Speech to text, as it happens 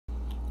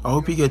I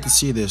hope you get to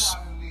see this.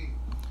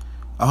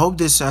 I hope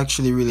this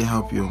actually really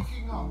helped you.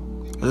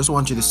 I just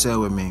want you to say it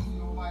with me.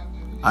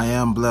 I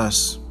am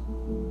blessed.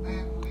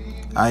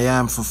 I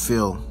am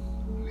fulfilled.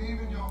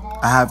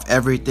 I have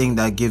everything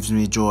that gives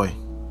me joy.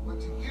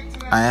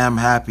 I am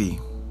happy.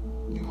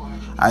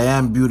 I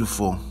am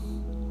beautiful.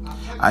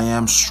 I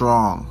am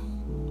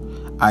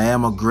strong. I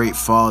am a great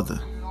father.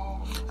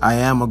 I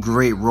am a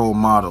great role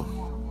model.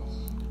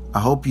 I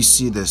hope you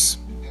see this.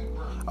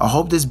 I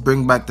hope this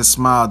brings back the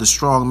smile, the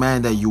strong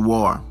man that you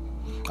are.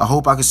 I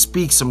hope I can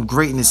speak some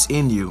greatness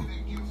in you.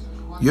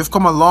 You have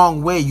come a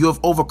long way. You have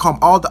overcome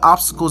all the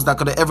obstacles that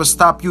could have ever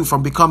stopped you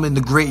from becoming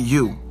the great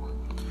you.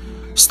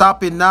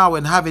 Stopping now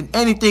and having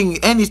anything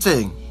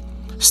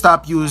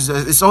stop you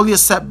it's only a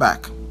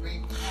setback.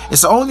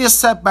 It's only a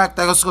setback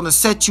that's going to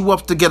set you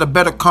up to get a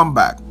better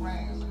comeback.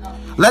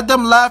 Let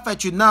them laugh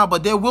at you now,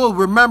 but they will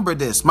remember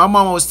this. My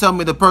mom always tell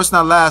me the person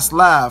that last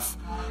laugh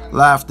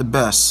the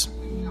best.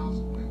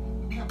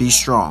 Be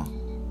strong.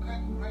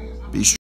 Be strong.